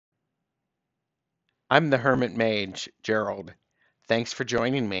I'm the Hermit Mage, Gerald. Thanks for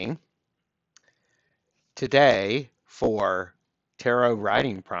joining me today for tarot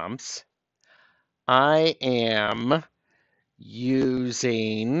writing prompts. I am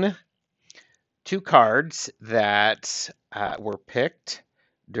using two cards that were picked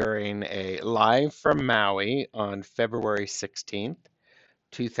during a live from Maui on February 16th,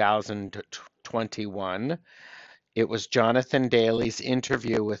 2021. It was Jonathan Daly's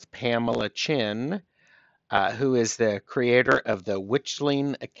interview with Pamela Chin, who is the creator of the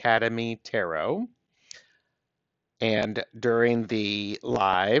Witchling Academy Tarot. And during the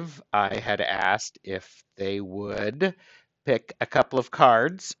live, I had asked if they would pick a couple of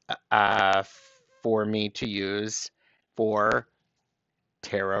cards for me to use for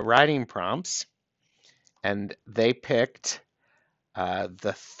tarot writing prompts. And they picked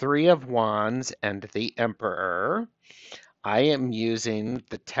the Three of Wands and the Emperor. I am using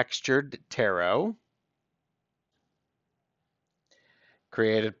the Textured Tarot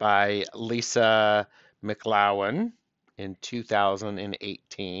created by Lisa McLoughlin in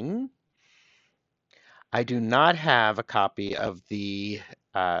 2018. I do not have a copy of the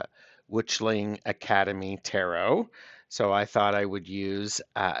uh, Witchling Academy Tarot, so I thought I would use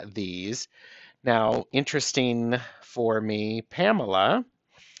these. Now, interesting for me, Pamela,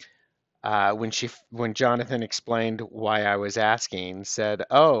 when Jonathan explained why I was asking, said,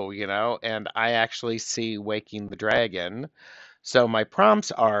 "Oh, and I actually see Waking the Dragon." So my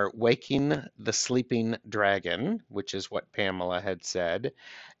prompts are Waking the Sleeping Dragon, which is what Pamela had said,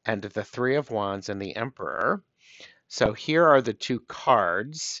 and the Three of Wands and the Emperor. So here are the two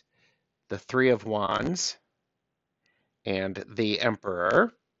cards, the Three of Wands and the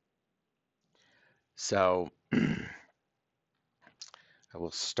Emperor. So I will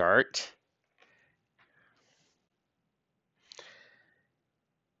start.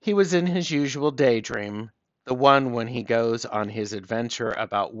 He was in his usual daydream, the one when he goes on his adventure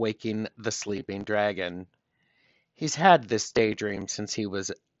about waking the sleeping dragon. He's had this daydream since he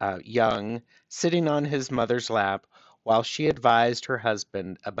was young, sitting on his mother's lap while she advised her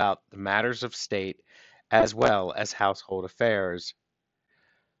husband about the matters of state as well as household affairs.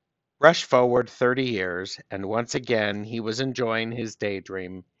 Rush forward 30 years, and once again he was enjoying his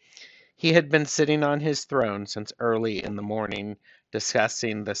daydream. He had been sitting on his throne since early in the morning,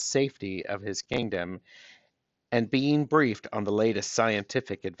 discussing the safety of his kingdom and being briefed on the latest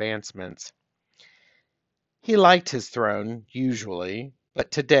scientific advancements. He liked his throne, usually,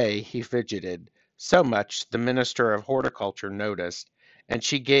 but today he fidgeted, so much the Minister of Horticulture noticed, and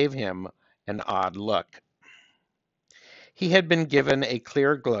she gave him an odd look. He had been given a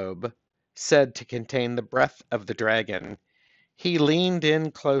clear globe, said to contain the breath of the dragon. He leaned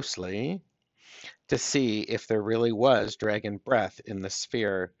in closely to see if there really was dragon breath in the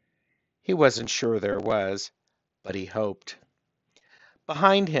sphere. He wasn't sure there was, but he hoped.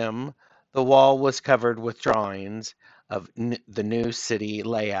 Behind him, the wall was covered with drawings of the new city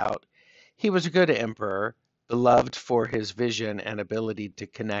layout. He was a good emperor, beloved for his vision and ability to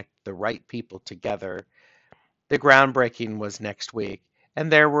connect the right people together. The groundbreaking was next week,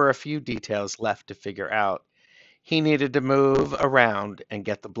 and there were a few details left to figure out. He needed to move around and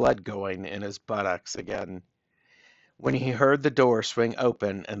get the blood going in his buttocks again. When he heard the door swing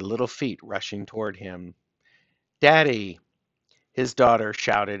open and little feet rushing toward him, "Daddy!" his daughter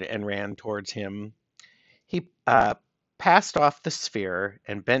shouted and ran towards him. He passed off the sphere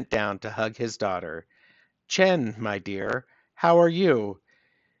and bent down to hug his daughter. "Chen, my dear, how are you?"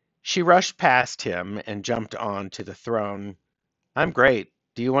 She rushed past him and jumped on to the throne. "I'm great.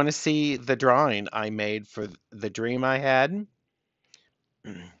 Do you want to see the drawing I made for the dream I had?"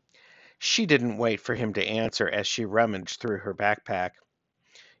 She didn't wait for him to answer as she rummaged through her backpack.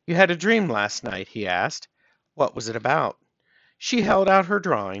 "You had a dream last night?" he asked. "What was it about?" She held out her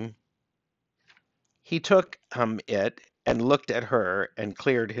drawing. He took it and looked at her and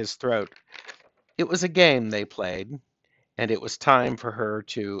cleared his throat. It was a game they played, and it was time for her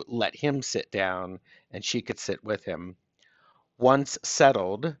to let him sit down and she could sit with him. Once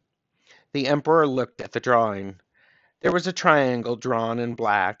settled, the Emperor looked at the drawing. There was a triangle drawn in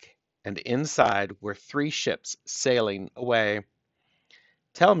black, and inside were three ships sailing away.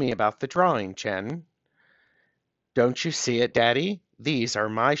 "Tell me about the drawing, Chen." "Don't you see it, Daddy? These are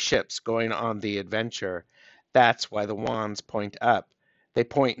my ships going on the adventure. That's why the wands point up. They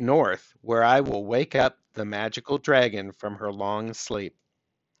point north, where I will wake up the magical dragon from her long sleep."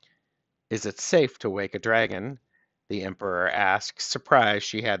 "Is it safe to wake a dragon?" the Emperor asked, surprised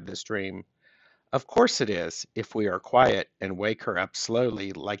she had this dream. "Of course it is, if we are quiet and wake her up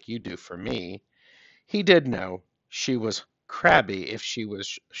slowly like you do for me." He did know. She was crabby if she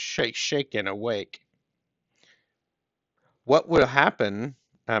was shaken awake. What will happen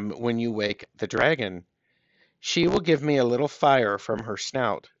when you wake the dragon? She will give me a little fire from her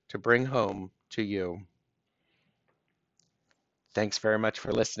snout to bring home to you. Thanks very much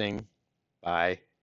for listening. Bye.